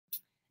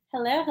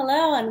Hello,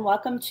 hello, and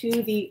welcome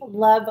to the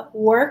Love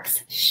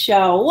Works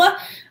show.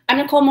 I'm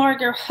Nicole Moore,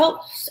 your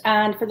host,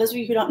 and for those of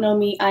you who don't know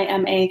me, I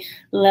am a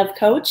love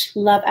coach,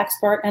 love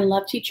expert, and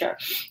love teacher,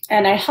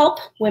 and I help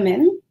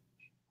women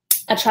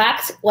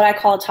attract what I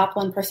call a top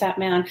 1%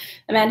 man,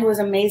 a man who is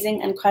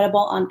amazing and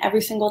credible on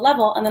every single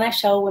level, and then I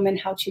show women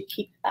how to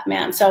keep that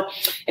man. So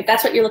if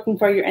that's what you're looking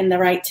for, you're in the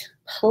right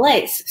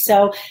place.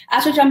 So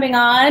as we're jumping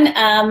on,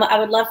 I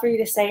would love for you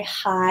to say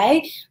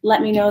hi.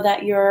 Let me know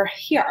that you're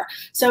here.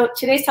 So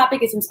today's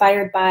topic is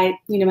inspired by,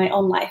 my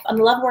own life. On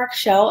the Love Work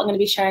show, I'm going to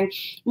be sharing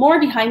more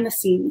behind the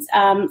scenes.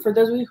 For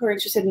those of you who are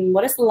interested in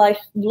what is the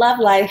love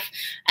life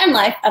and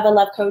life of a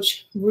love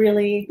coach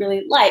really,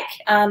 really like.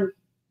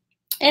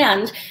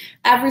 And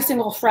every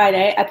single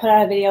Friday, I put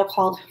out a video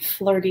called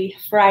Flirty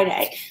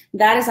Friday.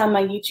 That is on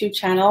my YouTube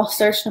channel.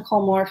 Search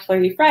Nicole Moore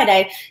Flirty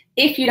Friday.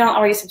 If you don't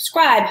already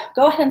subscribe,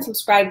 go ahead and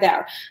subscribe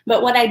there.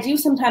 But what I do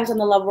sometimes on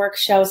the Love Work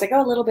show is I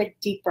go a little bit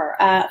deeper.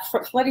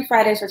 Flirty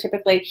Fridays are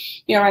typically,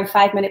 around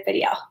 5-minute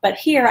video. But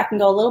here I can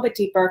go a little bit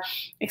deeper,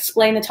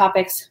 explain the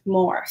topics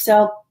more.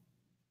 So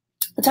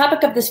the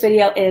topic of this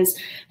video is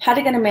how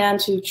to get a man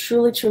to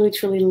truly, truly,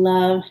 truly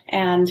love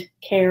and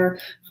care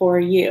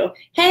for you.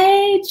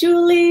 Hey,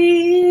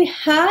 Julie.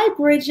 Hi,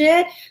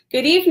 Bridget.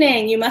 Good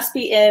evening. You must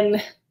be in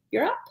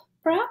Europe,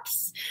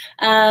 perhaps.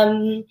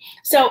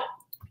 So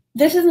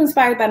this is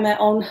inspired by my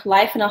own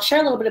life, and I'll share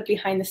a little bit of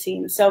behind the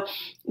scenes. So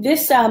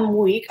this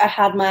week, I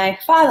had my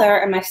father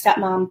and my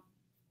stepmom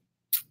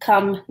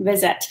come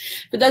visit.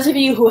 For those of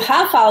you who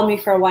have followed me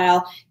for a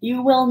while,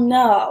 you will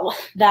know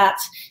that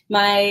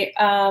my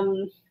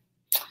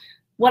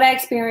what I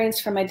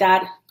experienced from my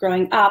dad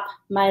growing up,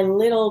 my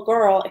little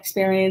girl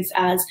experienced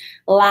as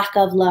lack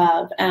of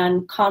love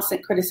and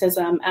constant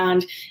criticism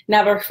and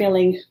never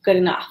feeling good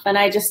enough. And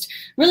I just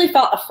really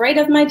felt afraid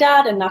of my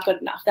dad and not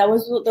good enough.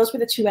 Those were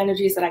the two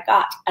energies that I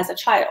got as a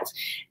child.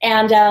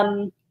 And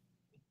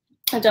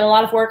I've done a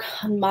lot of work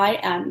on my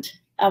end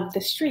of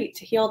the street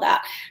to heal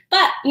that.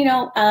 But,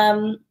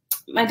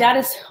 my dad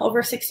is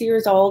over 60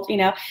 years old.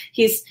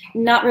 He's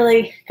not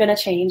really going to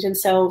change. And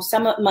so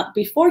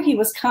before he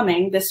was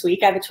coming this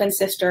week, I have a twin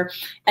sister,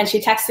 and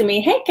she texted me,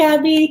 "Hey,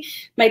 Gabby."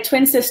 My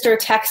twin sister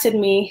texted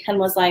me and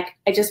was like,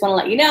 "I just want to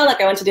let you know,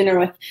 I went to dinner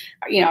with,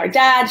 our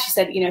dad." She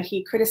said,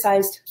 he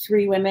criticized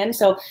 3 women.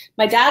 So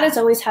my dad has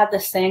always had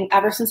this thing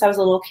ever since I was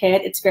a little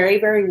kid. It's very,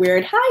 very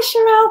weird. Hi,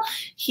 Cheryl.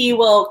 He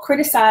will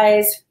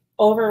criticize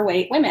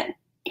overweight women.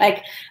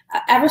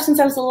 Ever since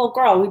I was a little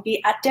girl, we'd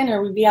be at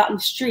dinner, we'd be out in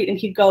the street, and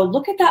he'd go,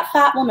 "Look at that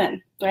fat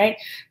woman," right?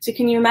 So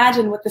can you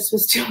imagine what this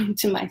was doing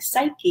to my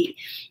psyche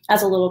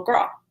as a little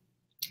girl?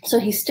 So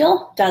he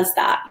still does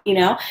that,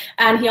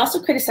 and he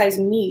also criticized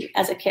me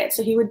as a kid.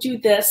 So he would do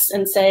this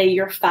and say,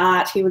 "You're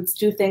fat." He would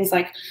do things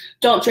like,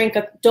 don't drink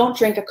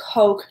a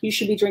Coke. You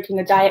should be drinking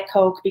a Diet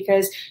Coke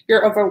because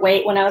you're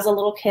overweight. When I was a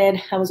little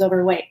kid, I was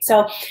overweight.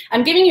 So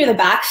I'm giving you the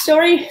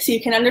backstory so you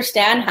can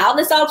understand how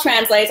this all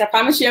translates. I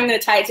promise you I'm going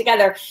to tie it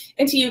together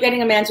into you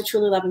getting a man to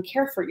truly love and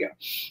care for you.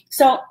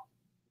 So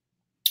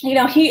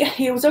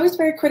he was always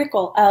very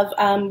critical of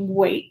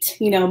weight,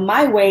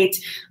 my weight,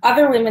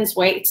 other women's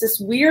weight. It's this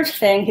weird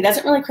thing. He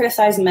doesn't really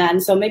criticize men,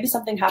 so maybe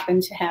something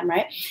happened to him,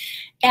 right?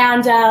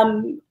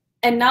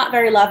 And not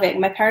very loving.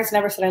 My parents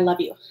never said "I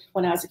love you"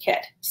 when I was a kid.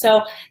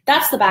 So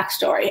that's the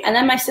backstory. And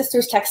then my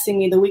sister's texting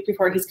me the week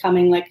before he's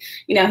coming,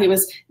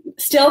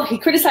 he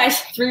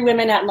criticized 3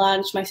 women at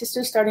lunch. My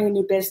sister's starting a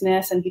new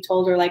business, and he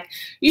told her,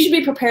 "You should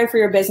be prepared for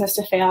your business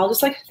to fail,"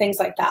 just things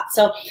like that.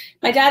 So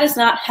my dad has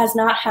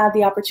not had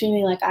the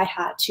opportunity like I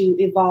had to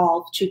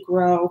evolve, to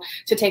grow,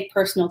 to take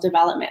personal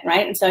development,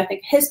 right? And so I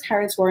think his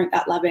parents weren't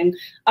that loving.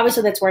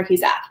 Obviously, that's where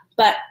he's at.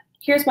 But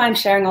here's why I'm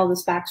sharing all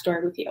this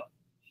backstory with you.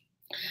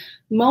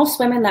 Most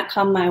women that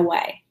come my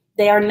way,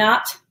 they are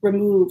not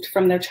removed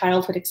from their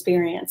childhood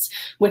experience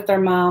with their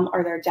mom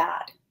or their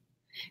dad.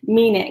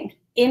 Meaning,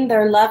 in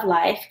their love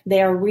life,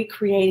 they are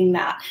recreating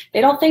that. They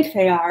don't think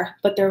they are,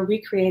 but they're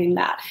recreating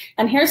that.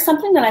 And here's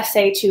something that I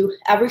say to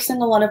every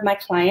single one of my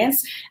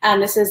clients,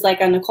 and this is like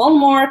a Nicole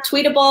Moore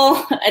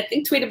tweetable. I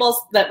think tweetable's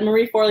that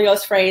Marie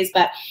Forleo's phrase,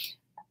 but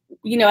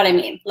you know what I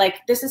mean.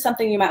 This is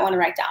something you might want to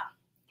write down.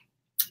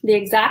 The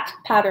exact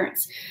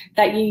patterns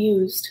that you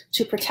used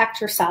to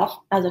protect yourself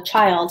as a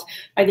child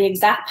are the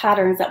exact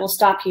patterns that will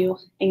stop you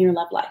in your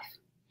love life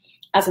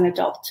as an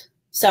adult.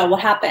 So what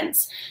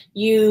happens?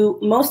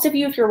 Most of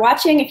you, if you're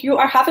watching, if you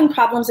are having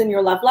problems in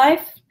your love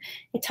life,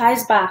 it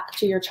ties back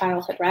to your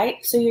childhood, right?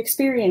 So you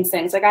experience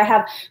things. I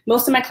have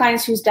most of my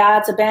clients whose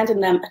dads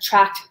abandoned them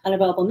attract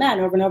unavailable men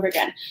over and over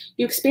again.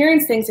 You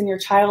experience things in your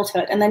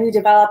childhood, and then you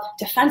develop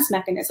defense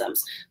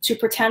mechanisms to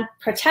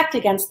protect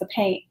against the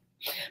pain.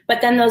 But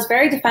then those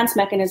very defense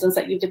mechanisms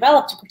that you've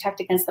developed to protect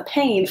against the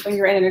pain when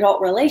you're in an adult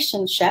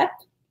relationship,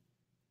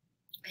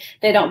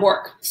 they don't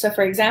work. So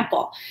for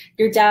example,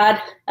 your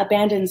dad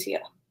abandons you.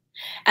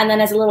 And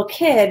then as a little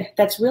kid,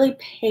 that's really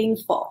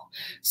painful.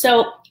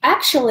 So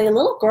actually,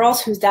 little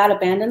girls whose dad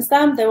abandons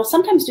them, they will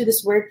sometimes do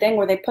this weird thing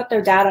where they put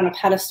their dad on a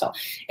pedestal.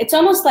 It's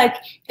almost like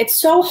it's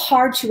so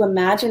hard to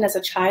imagine as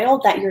a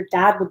child that your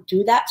dad would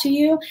do that to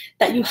you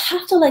that you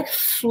have to like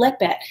flip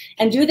it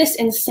and do this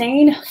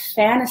insane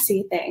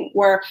fantasy thing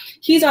where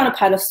he's on a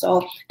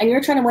pedestal and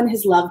you're trying to win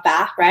his love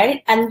back,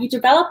 right? And you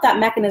develop that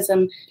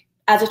mechanism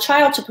as a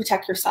child to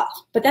protect yourself.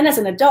 But then as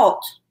an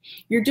adult,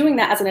 you're doing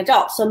that as an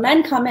adult. So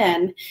men come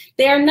in,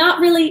 they are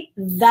not really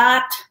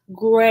that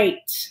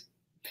great.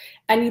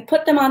 And you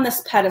put them on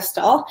this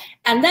pedestal,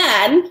 and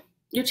then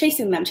you're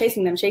chasing them,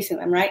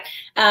 right?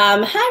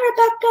 Hi,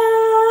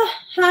 Rebecca.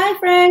 Hi,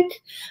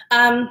 Frank.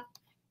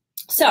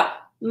 So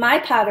my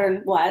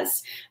pattern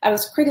was I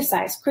was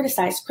criticized.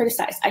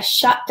 I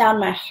shut down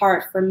my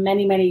heart for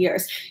many, many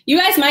years. You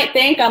guys might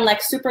think I'm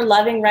like super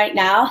loving right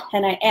now,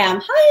 and I am.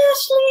 Hi,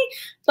 Ashley.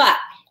 But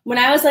when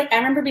I was like, I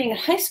remember being in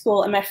high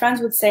school and my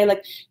friends would say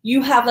like,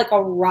 you have like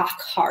a rock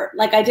heart.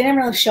 Like I didn't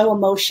really show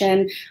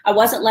emotion. I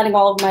wasn't letting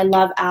all of my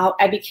love out.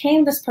 I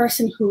became this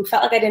person who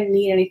felt like I didn't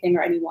need anything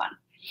or anyone.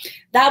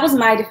 That was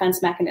my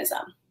defense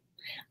mechanism.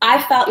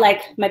 I felt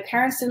like my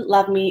parents didn't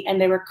love me and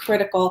they were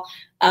critical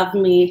of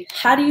me.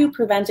 How do you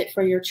prevent it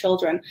for your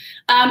children?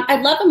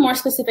 I'd love a more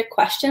specific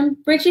question,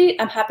 Bridgie.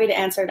 I'm happy to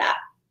answer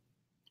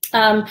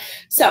that.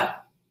 So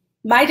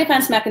my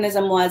defense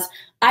mechanism was,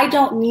 I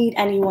don't need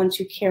anyone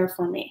to care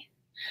for me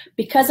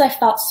because I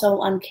felt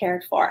so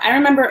uncared for. I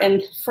remember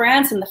in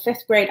France in the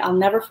 5th grade, I'll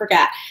never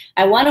forget,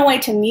 I went away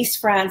to Nice,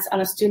 France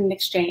on a student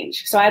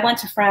exchange. So I went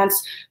to France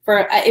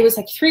for, it was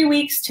like 3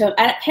 weeks to,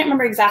 I can't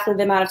remember exactly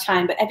the amount of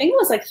time, but I think it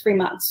was like 3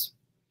 months.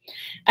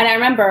 And I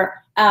remember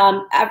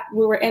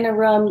we were in a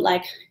room,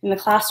 like in the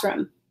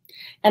classroom,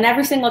 and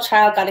every single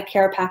child got a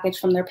care package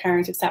from their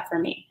parents except for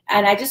me.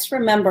 And I just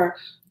remember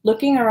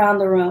looking around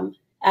the room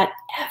at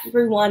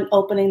everyone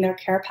opening their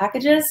care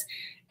packages,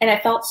 and I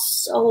felt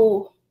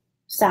so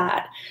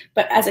sad.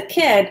 But as a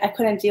kid, I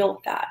couldn't deal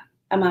with that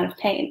amount of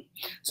pain.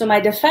 So my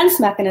defense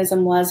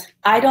mechanism was,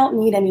 I don't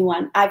need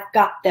anyone. I've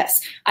got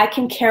this. I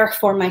can care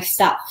for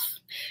myself.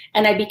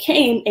 And I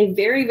became a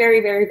very,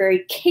 very, very,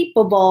 very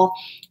capable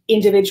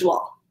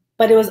individual,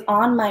 but it was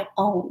on my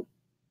own.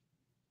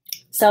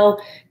 So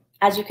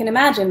as you can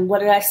imagine, what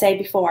did I say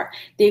before?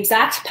 The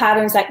exact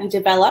patterns that you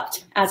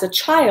developed as a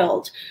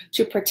child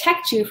to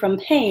protect you from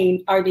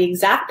pain are the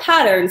exact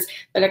patterns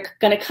that are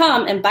going to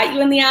come and bite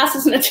you in the ass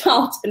as an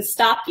adult and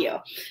stop you.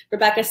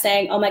 Rebecca's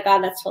saying, oh my God,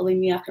 that's totally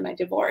me after my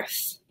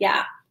divorce.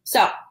 Yeah.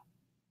 So,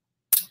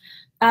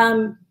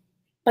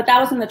 but that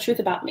wasn't the truth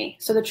about me.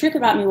 So the truth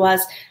about me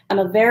was I'm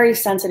a very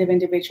sensitive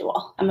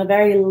individual. I'm a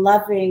very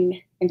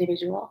loving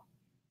individual.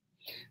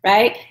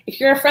 Right? If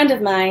you're a friend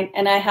of mine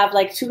and I have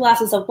like 2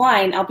 glasses of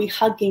wine, I'll be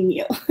hugging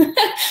you.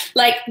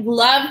 Like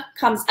love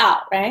comes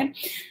out, right?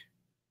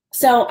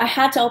 So I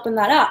had to open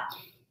that up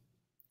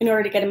in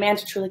order to get a man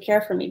to truly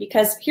care for me,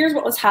 because here's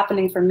what was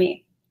happening for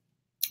me.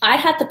 I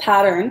had the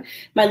pattern,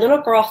 my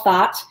little girl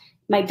thought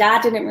my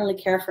dad didn't really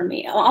care for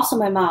me. Also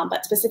my mom,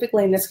 but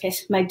specifically in this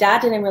case, my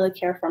dad didn't really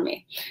care for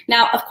me.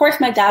 Now, of course,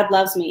 my dad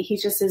loves me. He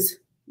just is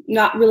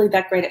not really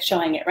that great at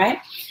showing it, right?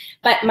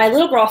 But my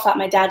little girl thought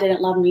my dad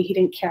didn't love me. He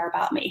didn't care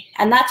about me.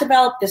 And that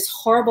developed this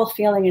horrible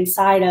feeling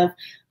inside of,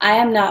 I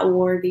am not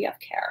worthy of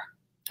care.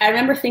 I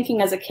remember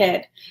thinking as a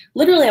kid,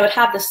 literally I would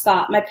have this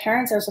thought, my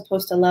parents are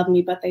supposed to love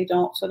me, but they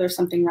don't, so there's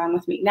something wrong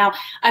with me. Now,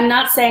 I'm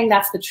not saying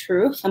that's the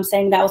truth. I'm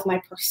saying that was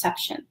my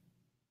perception.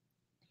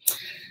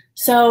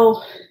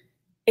 So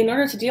in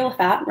order to deal with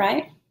that,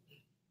 right,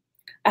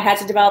 I had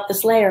to develop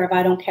this layer of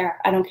I don't care,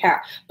 I don't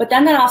care. But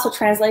then that also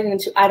translated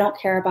into I don't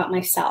care about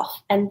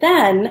myself. And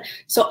then,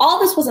 so all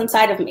this was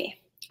inside of me.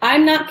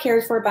 I'm not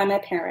cared for by my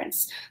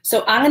parents.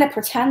 So I'm going to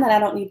pretend that I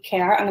don't need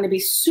care. I'm going to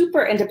be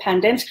super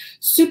independent,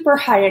 super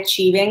high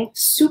achieving,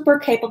 super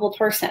capable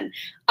person.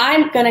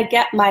 I'm going to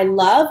get my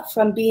love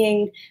from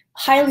being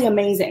highly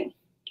amazing.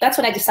 That's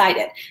what I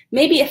decided.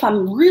 Maybe if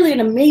I'm really an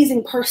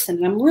amazing person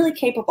and I'm really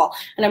capable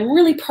and I'm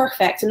really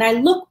perfect and I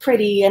look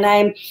pretty and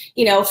I'm,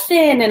 you know,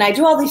 thin and I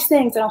do all these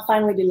things, then I'll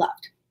finally be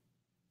loved.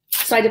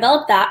 So I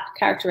developed that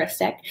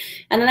characteristic.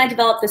 And then I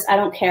developed this I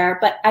don't care,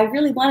 but I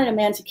really wanted a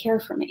man to care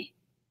for me.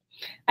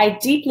 I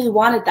deeply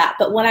wanted that.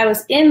 But when I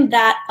was in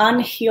that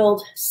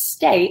unhealed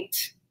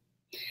state,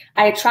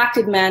 I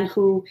attracted men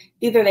who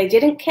either they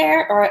didn't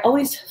care or I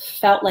always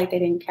felt like they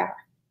didn't care.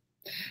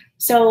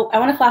 So I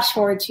want to flash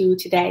forward to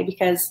today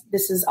because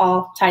this is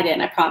all tied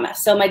in, I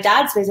promise. So my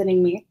dad's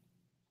visiting me.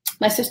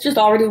 My sister's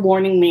already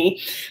warning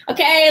me.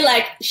 Okay,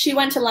 like she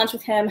went to lunch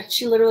with him.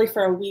 She literally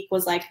for a week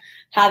was like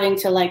having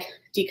to like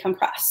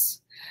decompress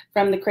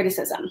from the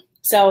criticism.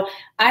 So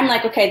I'm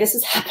like, okay, this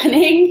is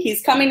happening.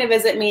 He's coming to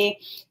visit me.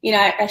 You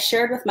know, I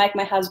shared with Mike,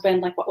 my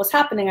husband, like what was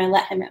happening. I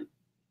let him in.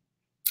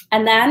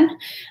 And then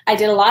I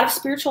did a lot of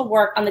spiritual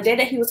work. On the day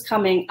that he was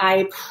coming,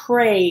 I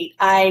prayed.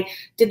 I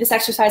did this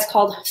exercise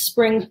called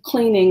spring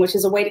cleaning, which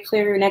is a way to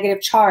clear your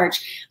negative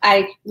charge.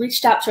 I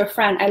reached out to a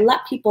friend. I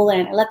let people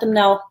in. I let them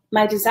know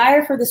my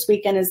desire for this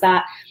weekend is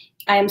that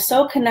I am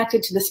so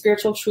connected to the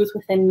spiritual truth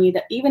within me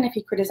that even if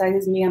he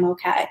criticizes me, I'm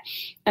okay.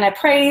 And I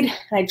prayed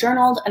and I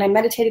journaled and I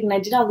meditated and I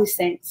did all these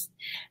things.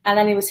 And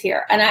then he was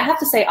here. And I have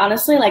to say,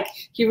 honestly, like,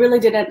 he really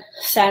didn't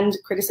send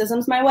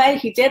criticisms my way.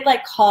 He did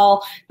like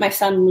call my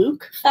son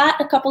Luke fat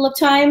a couple of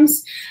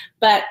times,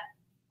 but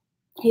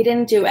he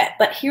didn't do it.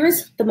 But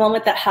here's the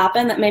moment that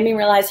happened that made me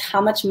realize how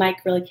much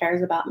Mike really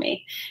cares about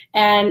me.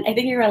 And I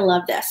think you're gonna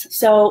love this.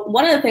 So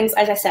one of the things,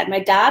 as I said, my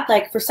dad,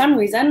 like, for some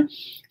reason,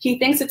 he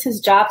thinks it's his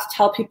job to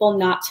tell people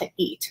not to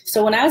eat.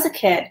 So when I was a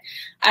kid,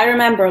 I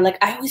remember,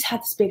 like, I always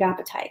had this big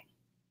appetite.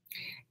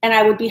 And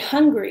I would be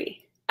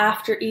hungry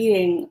after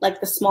eating,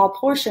 like, the small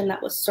portion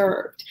that was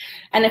served.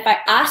 And if I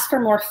asked for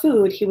more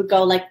food, he would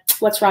go, like,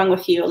 what's wrong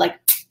with you? Like,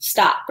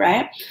 stop,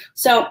 right?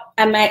 So,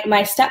 and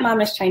my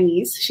stepmom is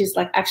Chinese. She's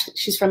like, actually,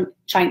 she's from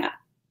China.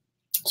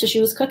 So she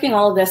was cooking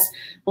all of this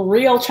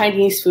real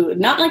Chinese food,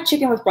 not like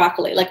chicken with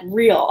broccoli, like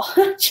real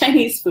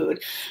Chinese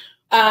food.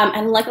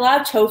 And like a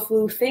lot of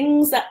tofu,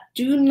 things that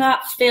do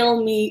not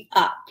fill me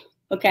up,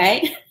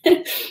 okay?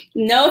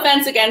 No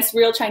offense against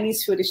real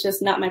Chinese food, it's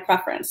just not my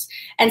preference.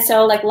 And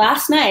so like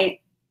last night,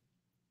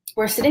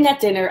 we're sitting at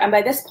dinner, and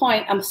by this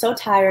point, I'm so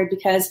tired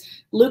because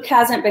Luke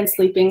hasn't been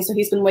sleeping, so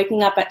he's been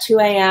waking up at 2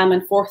 a.m.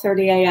 and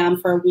 4:30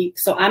 a.m. for a week,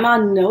 so I'm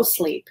on no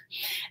sleep.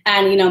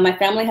 And, you know, my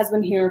family has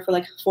been here for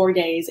like 4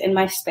 days in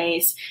my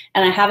space,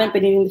 and I haven't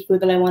been eating the food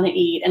that I want to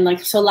eat. And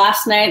like, so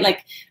last night,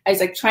 like, I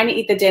was like trying to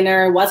eat the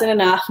dinner, it wasn't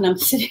enough, and I'm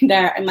sitting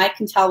there, and Mike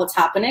can tell what's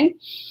happening.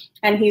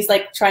 And he's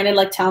like trying to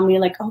like tell me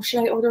like, oh,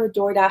 should I order a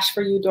DoorDash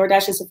for you?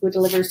 DoorDash is a food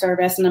delivery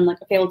service. And I'm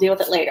like, okay, we'll deal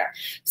with it later.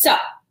 So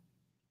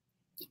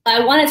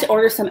I wanted to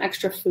order some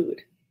extra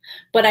food,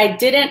 but I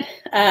didn't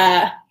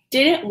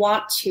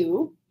want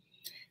to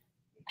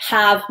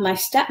have my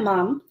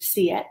stepmom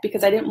see it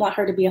because I didn't want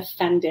her to be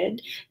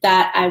offended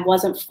that I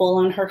wasn't full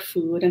on her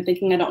food and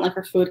thinking I don't like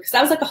her food, because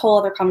that was like a whole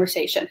other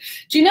conversation.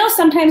 Do you know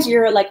sometimes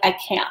you're like, I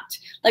can't.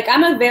 Like,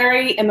 I'm a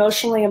very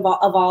emotionally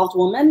evolved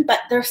woman,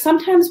 but there's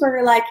sometimes where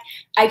you're like,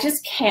 I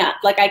just can't.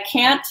 Like, I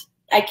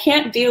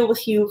can't deal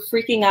with you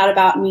freaking out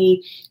about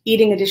me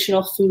eating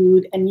additional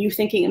food and you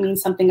thinking it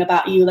means something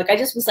about you. Like, I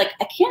just was like,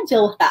 I can't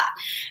deal with that.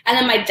 And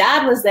then my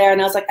dad was there and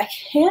I was like, I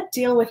can't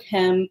deal with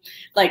him,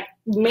 like,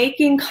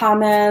 making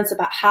comments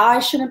about how I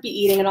shouldn't be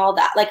eating and all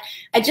that. Like,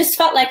 I just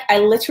felt like I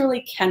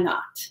literally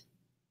cannot.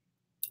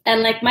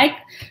 And like, Mike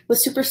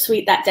was super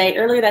sweet that day.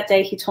 Earlier that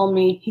day, he told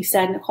me, he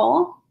said,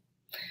 Nicole,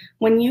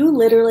 when you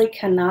literally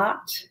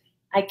cannot,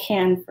 I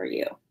can for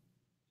you.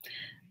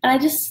 And I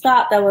just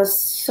thought that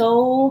was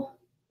so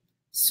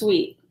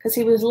sweet, because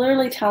he was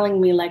literally telling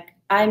me, like,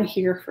 I'm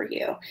here for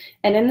you.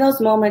 And in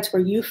those moments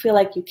where you feel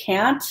like you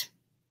can't,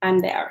 I'm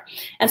there.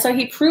 And so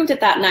he proved it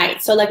that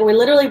night. So like, we're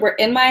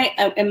in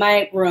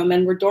my room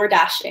and we're door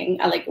dashing,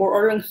 like, we're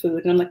ordering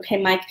food. And I'm like,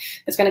 okay, Mike,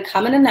 it's going to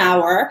come in an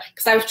hour,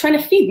 because I was trying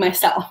to feed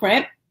myself,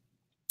 right?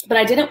 But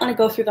I didn't want to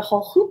go through the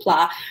whole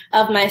hoopla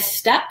of my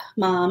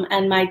stepmom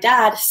and my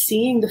dad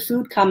seeing the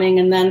food coming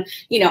and then,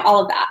 you know,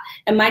 all of that.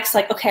 And Mike's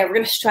like, okay, we're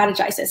going to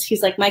strategize this.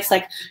 He's like, Mike's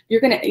like, you're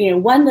going to, you know,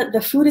 when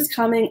the food is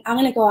coming, I'm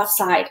going to go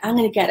outside. I'm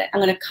going to get it. I'm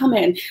going to come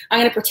in. I'm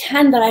going to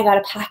pretend that I got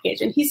a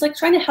package. And he's like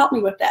trying to help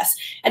me with this.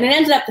 And it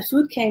ended up the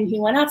food came, he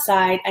went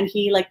outside and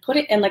he like put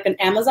it in like an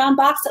Amazon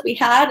box that we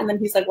had. And then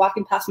he's like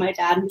walking past my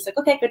dad and he's like,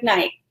 okay, good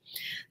night.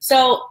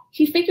 So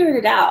he figured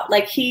it out.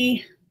 Like,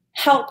 he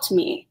helped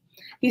me.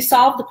 He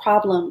solved the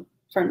problem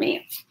for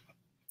me.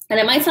 And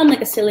it might sound like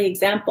a silly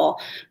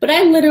example, but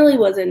I literally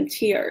was in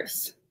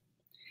tears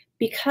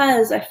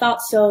because I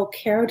felt so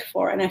cared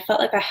for and I felt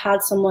like I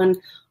had someone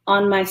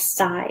on my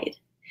side.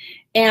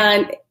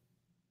 And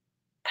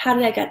how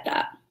did I get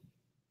that?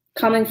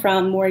 Coming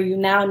from where you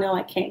now know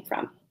I came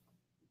from.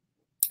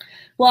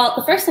 Well,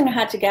 the first thing I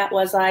had to get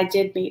was I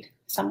did meet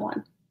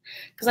someone.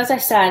 Because as I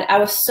said, I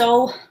was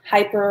so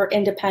hyper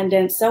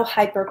independent, so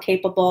hyper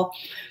capable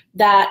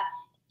that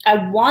I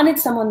wanted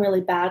someone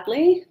really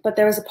badly, but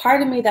there was a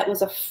part of me that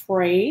was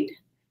afraid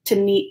to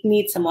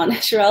need someone.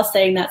 Sherelle's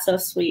saying that's so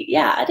sweet.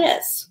 Yeah, it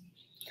is.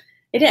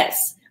 It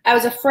is. I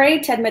was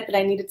afraid to admit that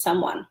I needed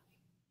someone.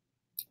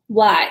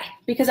 Why?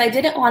 Because I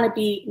didn't want to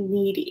be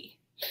needy.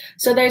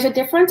 So there's a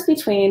difference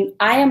between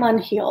I am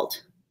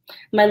unhealed.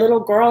 My little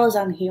girl is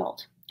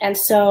unhealed. And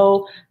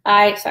so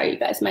sorry you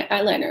guys, my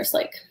eyeliner is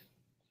like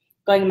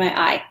going in my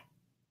eye.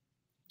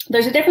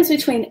 There's a difference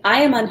between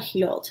I am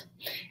unhealed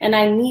and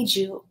I need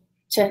you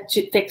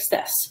to fix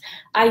this.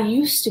 I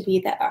used to be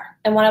there.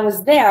 And when I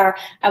was there,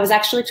 I was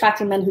actually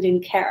attracting men who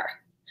didn't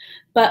care.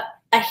 But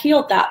I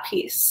healed that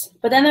piece.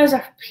 But then there's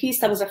a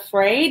piece that was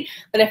afraid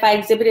that if I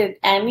exhibited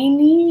any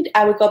need,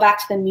 I would go back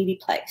to the needy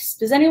place.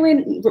 Does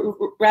anyone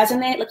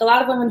resonate? Like, a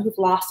lot of women who've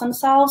lost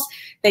themselves,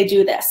 they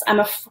do this. I'm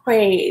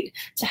afraid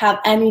to have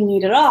any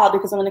need at all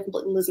because I'm going to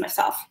completely lose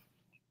myself.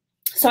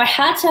 So I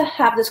had to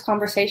have this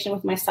conversation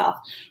with myself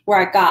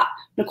where I got,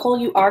 Nicole,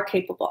 you are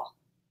capable.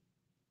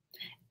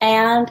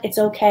 And it's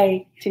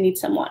okay to need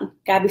someone.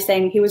 Gabby's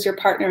saying he was your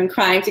partner in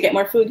crime to get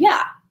more food.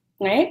 Yeah,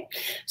 right?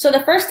 So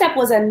the first step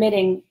was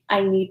admitting I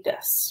need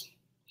this.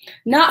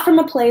 Not from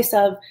a place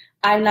of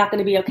I'm not going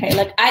to be okay.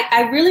 Like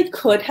I really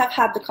could have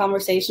had the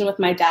conversation with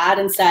my dad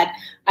and said,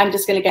 I'm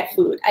just going to get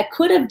food. I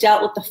could have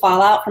dealt with the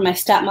fallout from my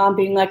stepmom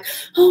being like,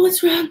 oh,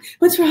 what's wrong?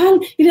 What's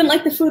wrong? You didn't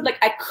like the food. Like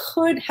I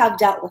could have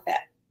dealt with it.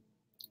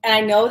 And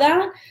I know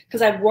that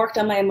because I've worked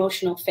on my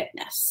emotional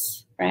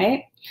fitness,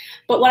 right?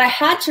 But what I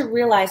had to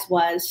realize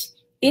was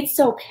it's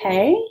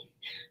okay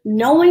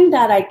knowing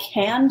that I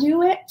can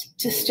do it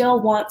to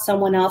still want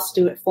someone else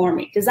to do it for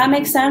me. Does that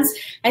make sense?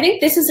 I think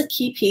this is a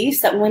key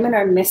piece that women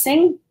are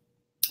missing,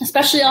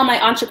 especially all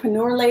my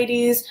entrepreneur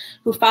ladies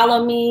who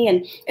follow me.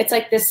 And it's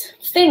like this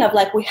thing of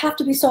like, we have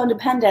to be so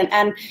independent.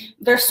 And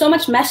there's so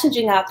much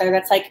messaging out there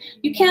that's like,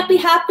 you can't be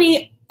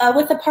happy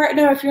with a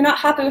partner if you're not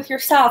happy with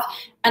yourself.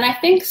 And I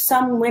think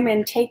some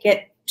women take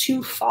it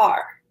too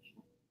far.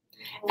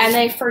 And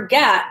they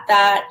forget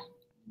that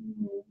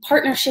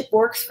partnership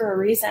works for a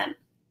reason.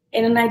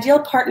 In an ideal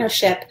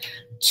partnership,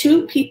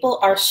 two people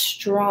are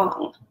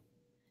strong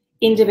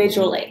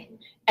individually.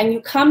 And you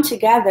come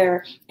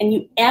together and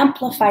you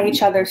amplify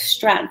each other's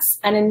strengths.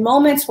 And in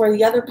moments where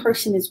the other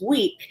person is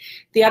weak,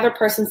 the other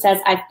person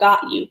says, I've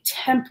got you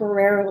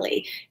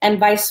temporarily, and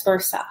vice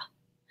versa.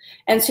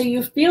 And so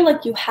you feel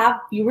like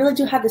you really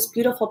do have this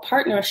beautiful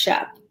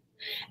partnership.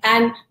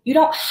 And you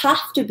don't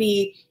have to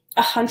be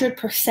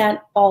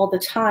 100% all the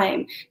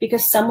time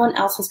because someone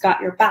else has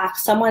got your back.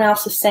 Someone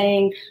else is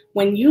saying,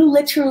 when you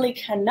literally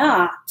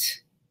cannot,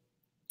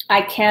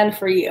 I can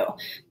for you.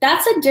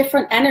 That's a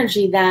different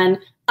energy than,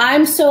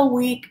 I'm so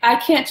weak, I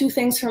can't do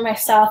things for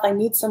myself, I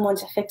need someone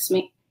to fix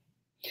me.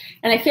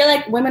 And I feel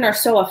like women are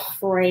so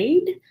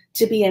afraid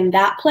to be in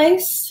that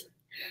place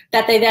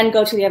that they then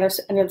go to the other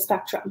end of the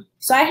spectrum.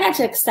 So I had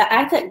to accept,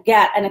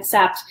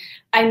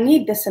 I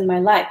need this in my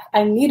life.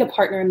 I need a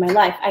partner in my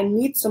life. I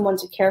need someone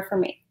to care for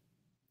me.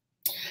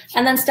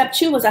 And then step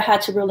 2 was I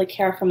had to really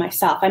care for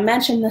myself. I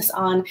mentioned this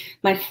on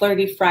my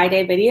Flirty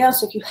Friday video.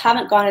 So if you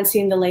haven't gone and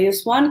seen the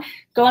latest one,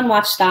 go and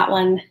watch that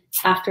one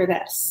after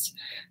this.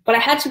 But I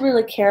had to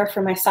really care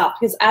for myself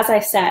because, as I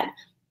said,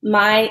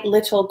 my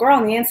little girl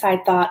on the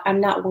inside thought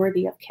I'm not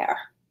worthy of care.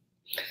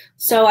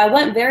 So I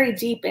went very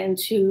deep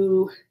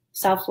into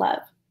self-love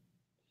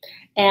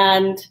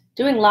and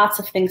doing lots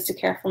of things to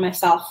care for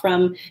myself,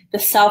 from the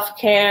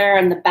self-care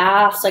and the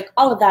baths, like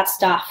all of that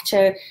stuff,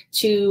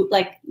 to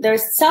like,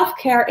 there's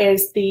self-care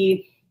is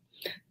the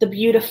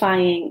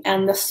beautifying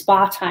and the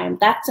spa time.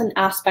 That's an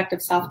aspect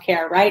of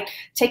self-care, right?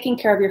 Taking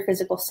care of your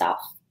physical self.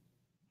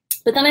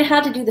 But then I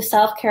had to do the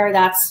self-care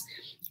that's,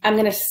 I'm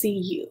going to see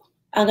you.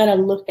 I'm going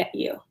to look at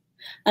you.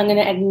 I'm going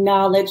to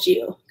acknowledge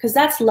you, because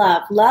that's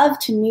love. Love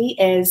to me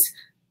is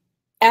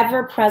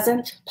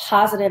ever-present,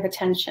 positive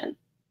attention.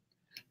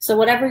 So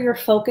whatever you're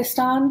focused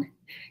on,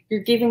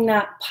 you're giving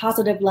that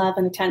positive love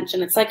and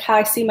attention. It's like how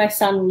I see my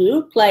son,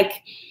 Luke. Like,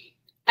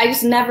 I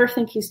just never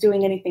think he's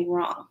doing anything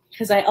wrong,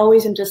 because I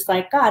always am just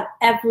like, God,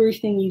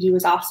 everything you do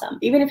is awesome.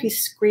 Even if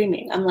he's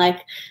screaming, I'm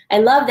like, I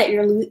love that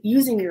you're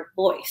using your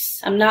voice.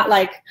 I'm not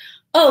like,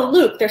 oh,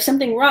 Luke, there's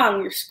something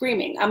wrong, you're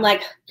screaming. I'm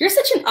like, you're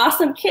such an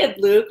awesome kid,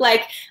 Luke.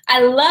 Like,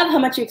 I love how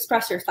much you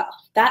express yourself.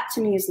 That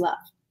to me is love.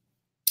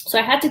 So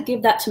I had to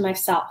give that to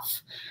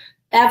myself.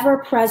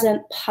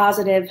 Ever-present,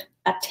 positive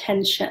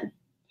attention.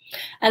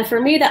 And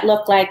for me, that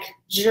looked like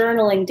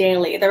journaling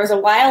daily. There was a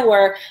while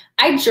where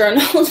I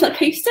journaled,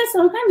 like I used to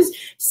sometimes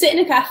sit in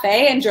a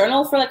cafe and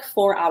journal for like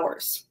 4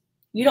 hours.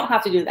 You don't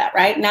have to do that,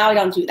 right? Now I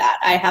don't do that.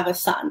 I have a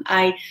son.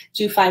 I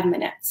do 5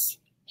 minutes.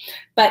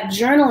 But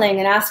journaling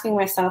and asking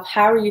myself,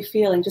 how are you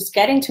feeling? Just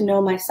getting to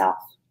know myself.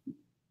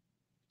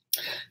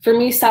 For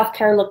me,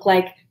 self-care looked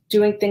like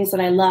doing things that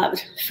I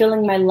loved,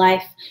 filling my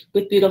life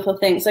with beautiful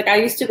things. Like I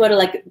used to go to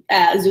like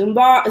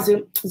Zumba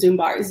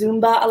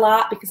a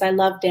lot because I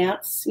love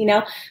dance, you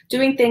know,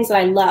 doing things that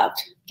I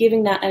loved,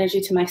 giving that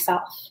energy to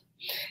myself.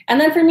 And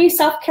then for me,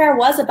 self-care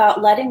was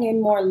about letting in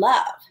more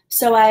love.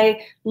 So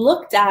I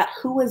looked at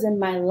who was in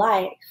my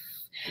life.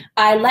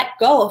 I let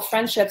go of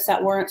friendships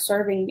that weren't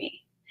serving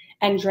me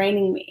and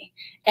draining me.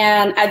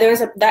 And I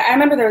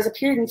remember there was a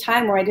period in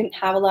time where I didn't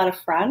have a lot of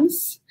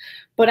friends,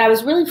 but I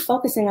was really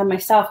focusing on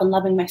myself and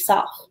loving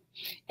myself.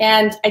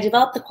 And I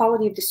developed the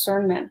quality of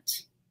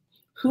discernment.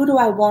 Who do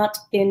I want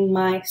in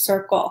my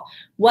circle?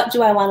 What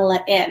do I want to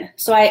let in?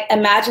 So I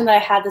imagined that I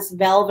had this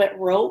velvet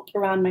rope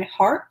around my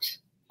heart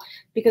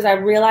because I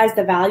realized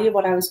the value of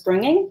what I was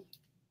bringing.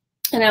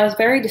 And I was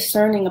very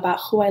discerning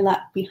about who I let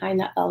behind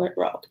that velvet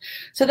rope.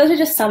 So those are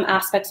just some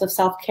aspects of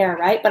self-care,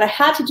 right? But I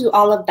had to do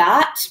all of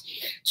that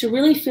to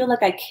really feel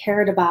like I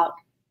cared about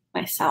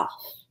myself.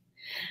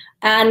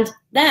 And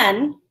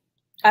then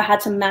I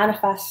had to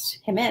manifest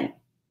him in.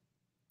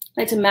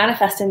 I had to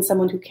manifest in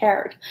someone who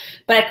cared.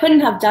 But I couldn't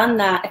have done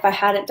that if I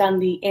hadn't done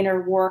the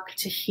inner work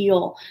to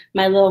heal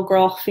my little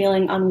girl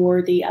feeling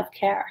unworthy of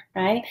care,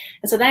 right?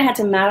 And so then I had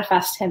to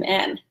manifest him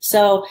in.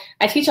 So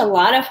I teach a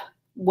lot of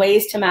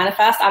ways to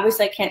manifest.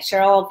 Obviously, I can't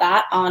share all of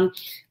that on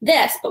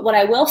this, but what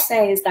I will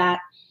say is that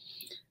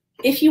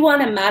if you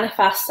want to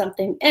manifest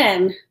something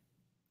in,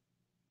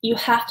 you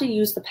have to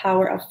use the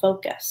power of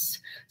focus.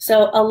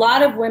 So a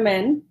lot of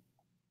women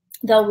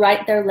they'll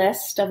write their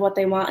list of what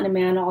they want in a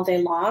man all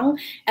day long,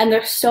 and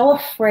they're so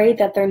afraid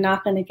that they're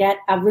not going to get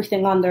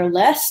everything on their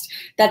list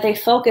that they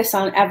focus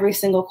on every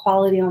single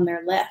quality on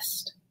their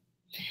list.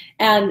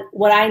 And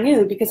what I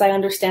knew, because I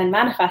understand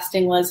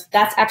manifesting, was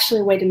that's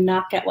actually a way to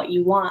not get what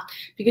you want,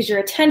 because your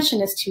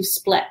attention is too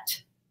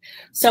split.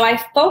 So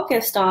I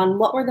focused on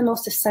what were the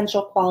most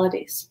essential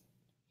qualities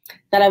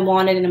that I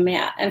wanted in a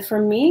man. And for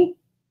me,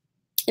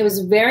 it was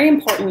very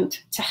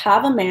important to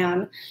have a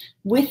man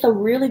with a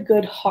really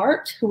good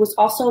heart who was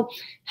also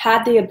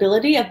had the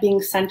ability of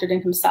being centered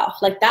in himself.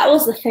 Like, that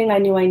was the thing I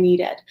knew I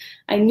needed.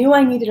 I knew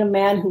I needed a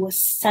man who was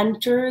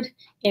centered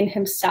in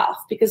himself,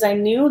 because I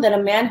knew that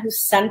a man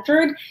who's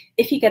centered,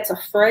 if he gets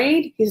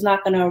afraid, he's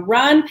not going to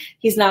run.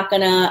 He's not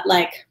going to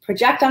like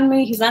project on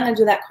me. He's not going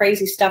to do that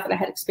crazy stuff that I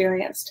had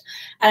experienced.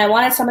 And I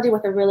wanted somebody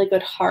with a really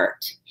good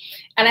heart.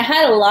 And I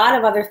had a lot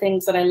of other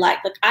things that I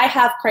liked. Like, I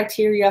have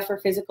criteria for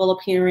physical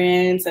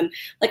appearance, and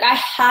like I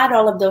had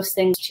all of those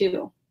things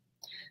too.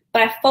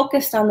 But I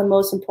focused on the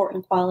most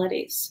important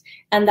qualities.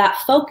 And that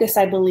focus,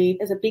 I believe,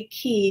 is a big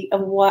key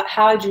of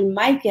how I drew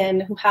Mike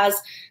in, who has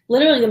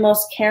literally the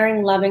most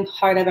caring, loving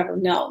heart I've ever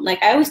known.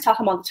 Like, I always tell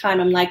him all the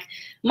time, I'm like,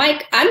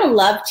 Mike, I'm a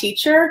love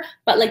teacher,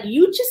 but like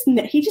he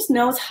just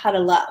knows how to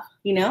love,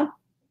 you know?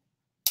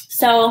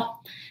 So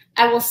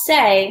I will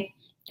say,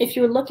 if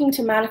you're looking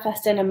to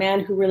manifest in a man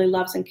who really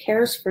loves and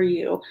cares for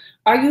you,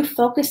 are you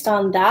focused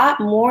on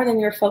that more than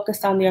you're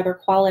focused on the other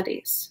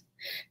qualities?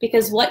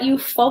 Because what you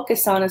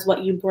focus on is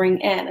what you bring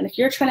in. And if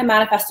you're trying to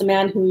manifest a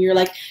man who you're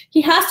like, he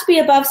has to be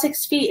above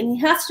 6 feet, and he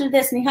has to do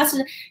this, and he has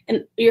to,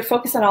 and you're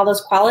focused on all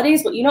those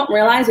qualities, what you don't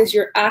realize is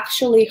you're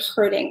actually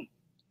hurting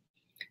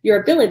your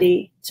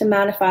ability to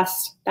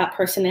manifest that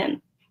person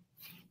in.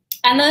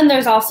 And then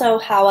there's also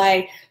how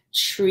I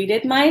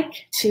treated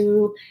Mike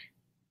to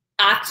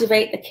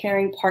activate the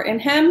caring part in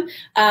him.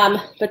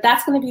 But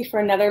that's going to be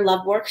for another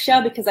love work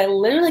show, because I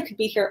literally could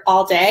be here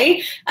all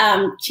day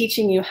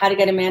teaching you how to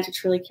get a man to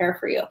truly care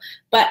for you.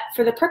 But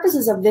for the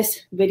purposes of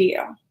this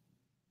video,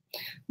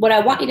 what I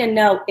want you to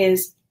know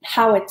is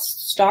how it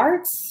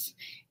starts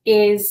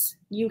is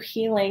you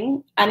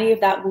healing any of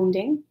that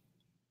wounding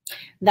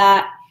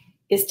that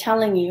is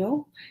telling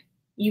you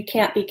you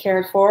can't be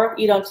cared for,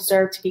 you don't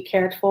deserve to be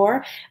cared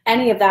for,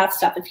 any of that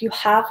stuff. If you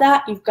have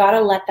that, you've got to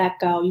let that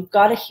go. You've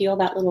got to heal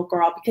that little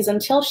girl, because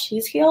until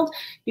she's healed,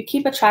 you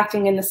keep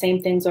attracting in the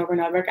same things over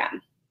and over again.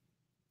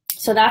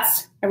 So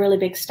that's a really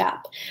big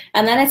step.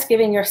 And then it's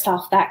giving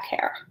yourself that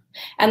care.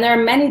 And there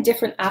are many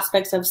different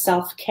aspects of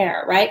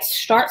self-care, right?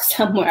 Start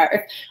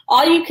somewhere.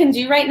 All you can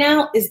do right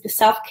now is the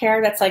self-care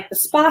that's like the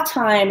spa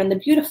time and the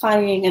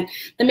beautifying and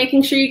the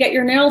making sure you get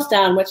your nails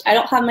done, which I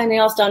don't have my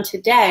nails done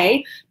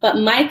today, but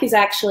Mike is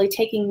actually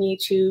taking me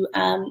to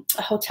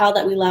a hotel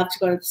that we love to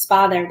go to the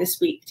spa there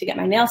this week to get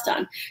my nails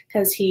done,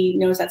 because he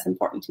knows that's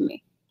important to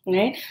me.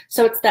 Right?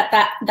 So it's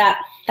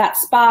that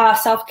spa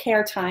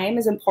self-care time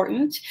is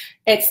important.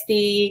 It's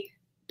the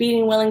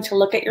being willing to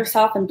look at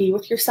yourself and be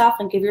with yourself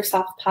and give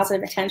yourself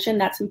positive attention.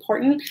 That's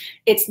important.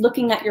 It's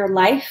looking at your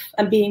life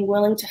and being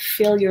willing to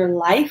fill your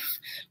life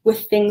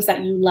with things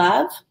that you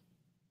love.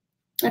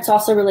 That's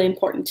also really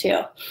important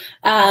too.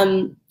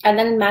 And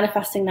then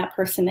manifesting that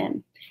person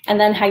in, and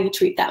then how you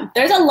treat them.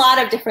 There's a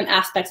lot of different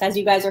aspects, as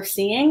you guys are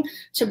seeing,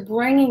 to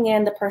bringing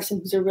in the person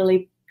who's a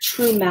really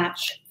true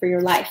match for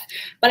your life.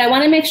 But I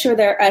want to make sure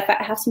if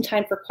I have some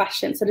time for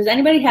questions. So does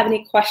anybody have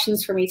any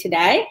questions for me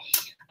today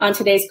on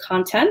today's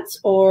content,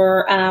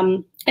 or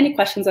any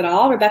questions at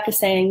all? Rebecca's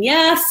saying,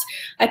 yes,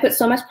 I put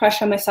so much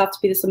pressure on myself to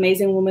be this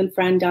amazing woman,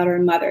 friend, daughter,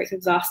 and mother. It's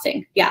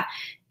exhausting. Yeah,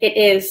 it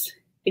is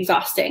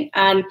exhausting.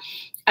 And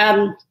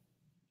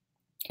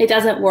it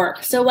doesn't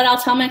work. So what I'll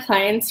tell my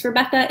clients,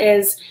 Rebecca,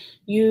 is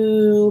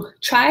you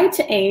try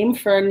to aim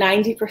for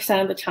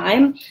 90% of the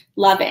time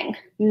loving,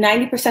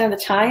 90% of the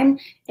time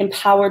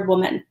empowered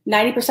woman,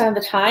 90% of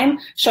the time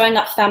showing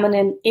up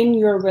feminine in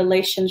your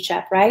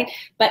relationship, right?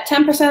 But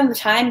 10% of the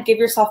time, give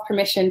yourself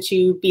permission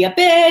to be a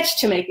bitch,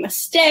 to make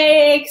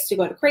mistakes, to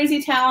go to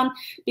crazy town,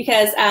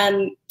 because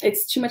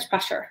it's too much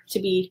pressure to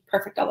be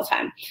perfect all the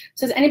time.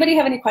 So does anybody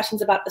have any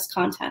questions about this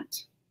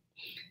content?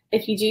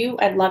 If you do,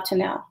 I'd love to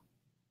know.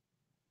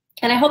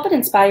 And I hope it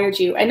inspired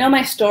you. I know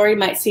my story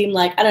might seem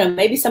like, I don't know,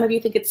 maybe some of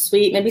you think it's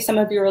sweet. Maybe some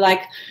of you are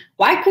like,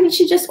 why couldn't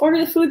she just order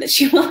the food that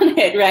she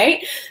wanted,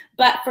 right?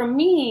 But for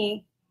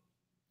me,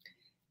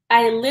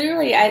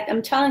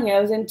 I'm telling you, I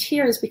was in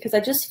tears, because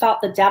I just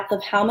felt the depth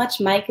of how much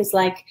Mike is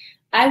like,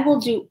 I will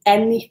do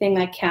anything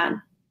I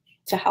can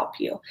to help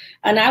you.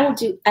 And I will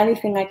do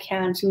anything I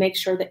can to make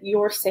sure that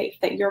you're safe,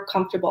 that you're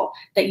comfortable,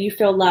 that you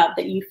feel loved,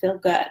 that you feel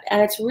good.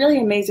 And it's really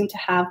amazing to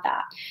have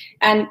that.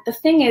 And the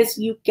thing is,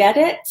 you get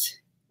it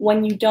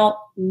when you don't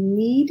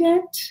need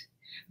it,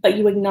 but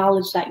you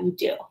acknowledge that you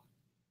do.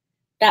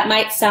 That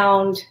might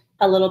sound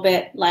a little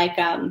bit like,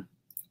 I don't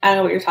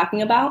know what you're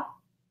talking about,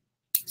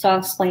 so I'll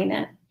explain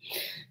it.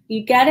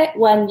 You get it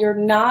when you're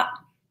not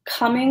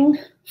coming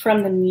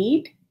from the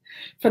need,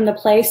 from the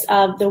place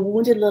of the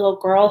wounded little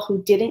girl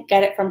who didn't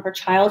get it from her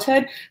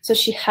childhood, so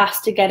she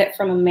has to get it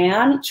from a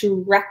man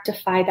to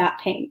rectify that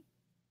pain.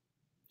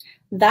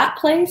 that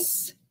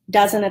place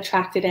doesn't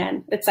attract it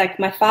in. It's like,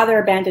 my father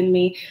abandoned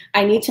me.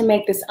 I need to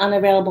make this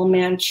unavailable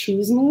man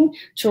choose me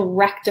to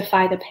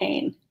rectify the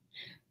pain.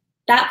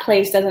 That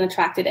place doesn't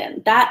attract it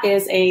in. That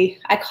is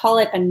I call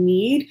it a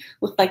need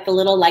with like the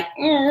little like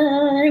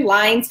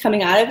lines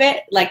coming out of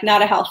it, like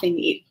not a healthy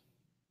need.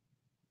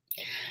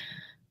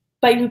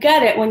 But you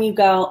get it when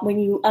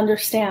you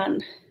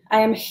understand, I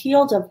am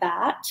healed of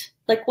that.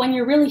 Like when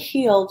you're really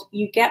healed,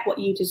 you get what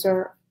you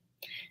deserve.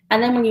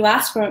 And then when you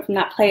ask for it from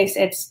that place,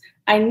 it's,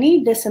 I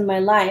need this in my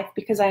life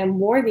because I am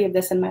worthy of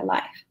this in my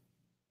life.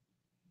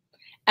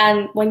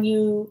 And when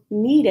you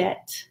need it,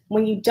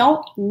 when you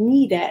don't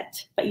need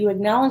it, but you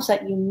acknowledge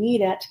that you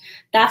need it,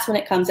 that's when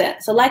it comes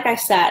in. So like I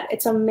said,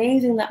 it's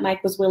amazing that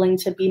Mike was willing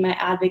to be my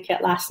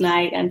advocate last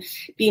night and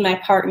be my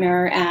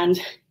partner and,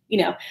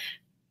 you know,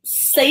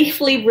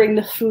 safely bring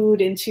the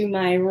food into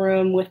my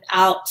room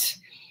without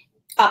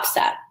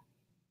upset.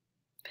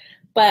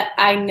 But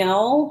I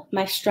know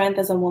my strength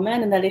as a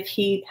woman, and that if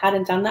he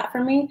hadn't done that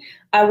for me,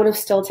 I would have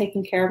still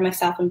taken care of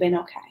myself and been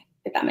okay,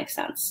 if that makes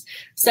sense.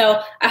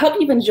 So I hope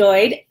you've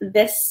enjoyed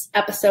this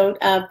episode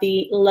of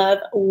the Love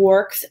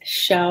Works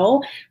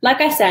show.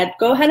 Like I said,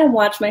 go ahead and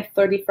watch my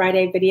Flirty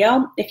Friday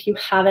video if you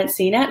haven't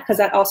seen it, because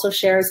that also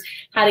shares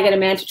how to get a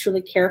man to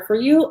truly care for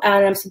you,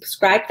 and I'm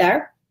subscribed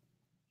there.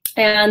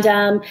 And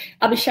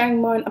I'll be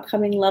sharing more in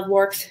upcoming Love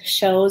Works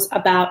shows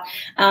about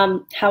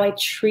how I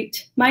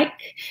treat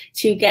Mike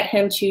to get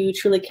him to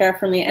truly care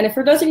for me. And if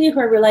for those of you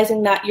who are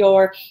realizing that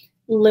your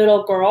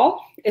little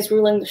girl is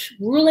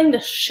ruling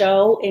the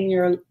show in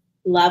your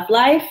love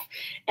life,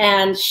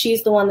 and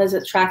she's the one that's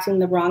attracting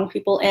the wrong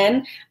people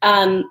in,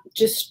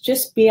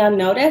 just be on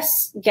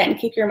notice. Get and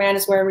Keep Your Man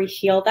is where we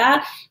heal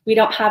that. We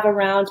don't have a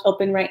round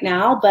open right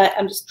now, but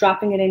I'm just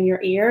dropping it in your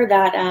ear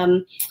that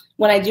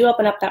when I do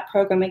open up that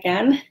program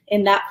again,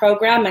 in that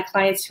program, my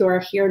clients who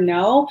are here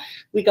know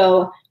we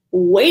go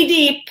way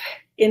deep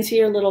into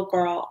your little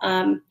girl,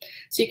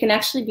 so you can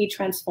actually be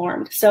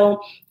transformed. So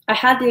I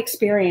had the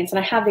experience, and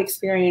I have the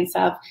experience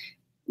of,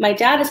 my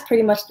dad is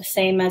pretty much the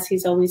same as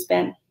he's always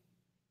been,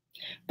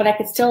 but I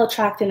could still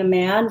attract in a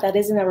man that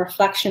isn't a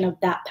reflection of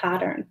that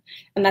pattern.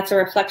 And that's a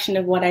reflection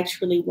of what I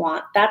truly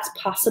want. That's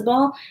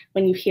possible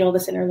when you heal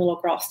this inner little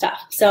girl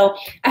stuff. So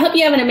I hope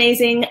you have an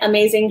amazing,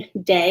 amazing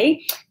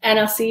day. And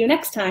I'll see you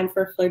next time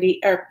for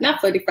not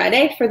Flirty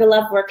Friday, for the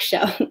Love Work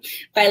show.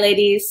 Bye,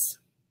 ladies.